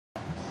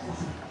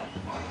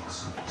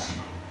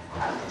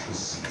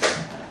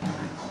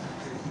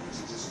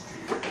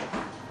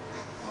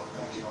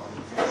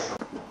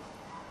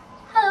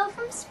Hello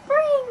from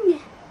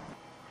spring!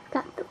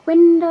 Got the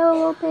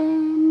window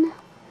open.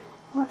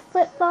 Wore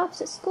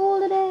flip-flops at school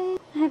today.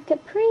 I have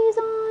capris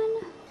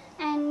on.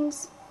 And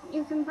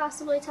you can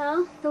possibly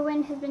tell the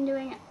wind has been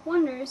doing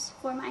wonders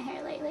for my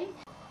hair lately.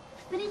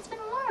 But it's been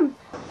warm.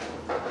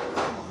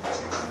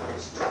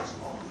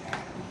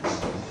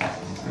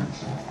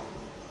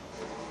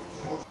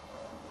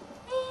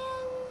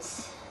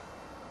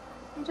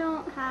 And I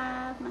don't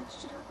have much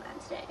to talk about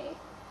today.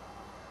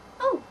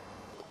 Oh!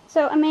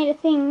 So I made a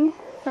thing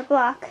for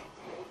block,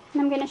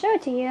 and I'm going to show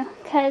it to you,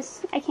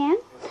 because I can.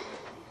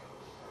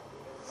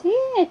 See,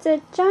 it's a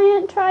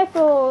giant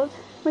trifold,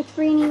 which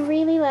Rini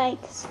really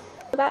likes.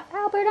 About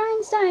Albert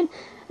Einstein.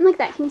 And look at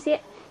that, can you see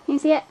it? Can you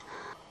see it?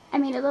 I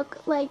made it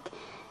look like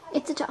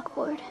it's a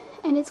chalkboard,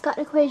 and it's got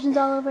equations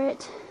all over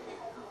it.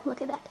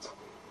 Look at that.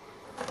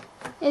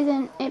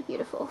 Isn't it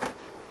beautiful?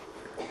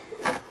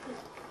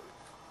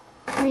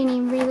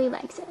 Rini really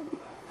likes it.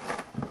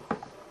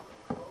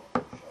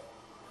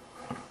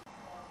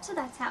 So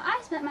that's how I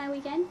spent my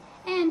weekend,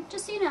 and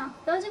just so you know,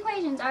 those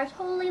equations are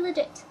totally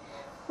legit.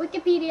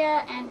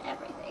 Wikipedia and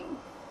everything.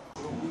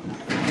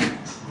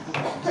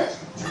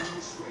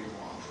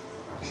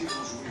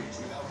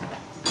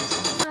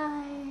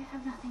 I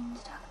have nothing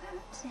to talk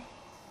about today.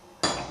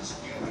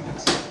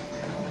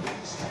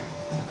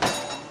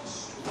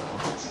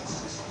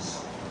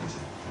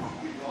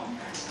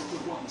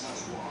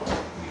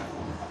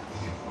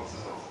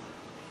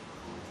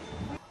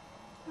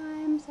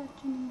 I'm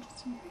such an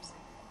interesting person.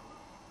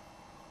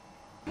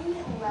 We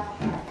love our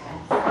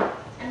pets,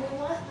 and we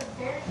want the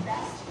very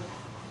best for them.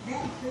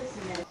 That includes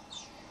the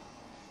medications,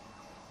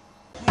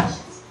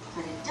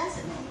 but it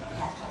doesn't mean we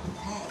have to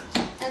pay.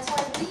 That's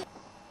why we...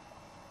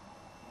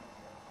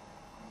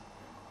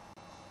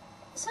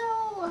 So,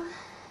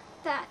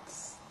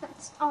 that's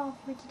all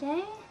for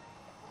today.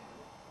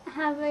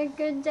 Have a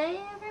good day,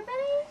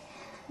 everybody.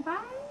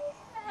 Bye.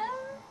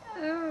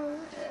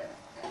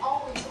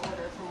 Always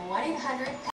order from 1-800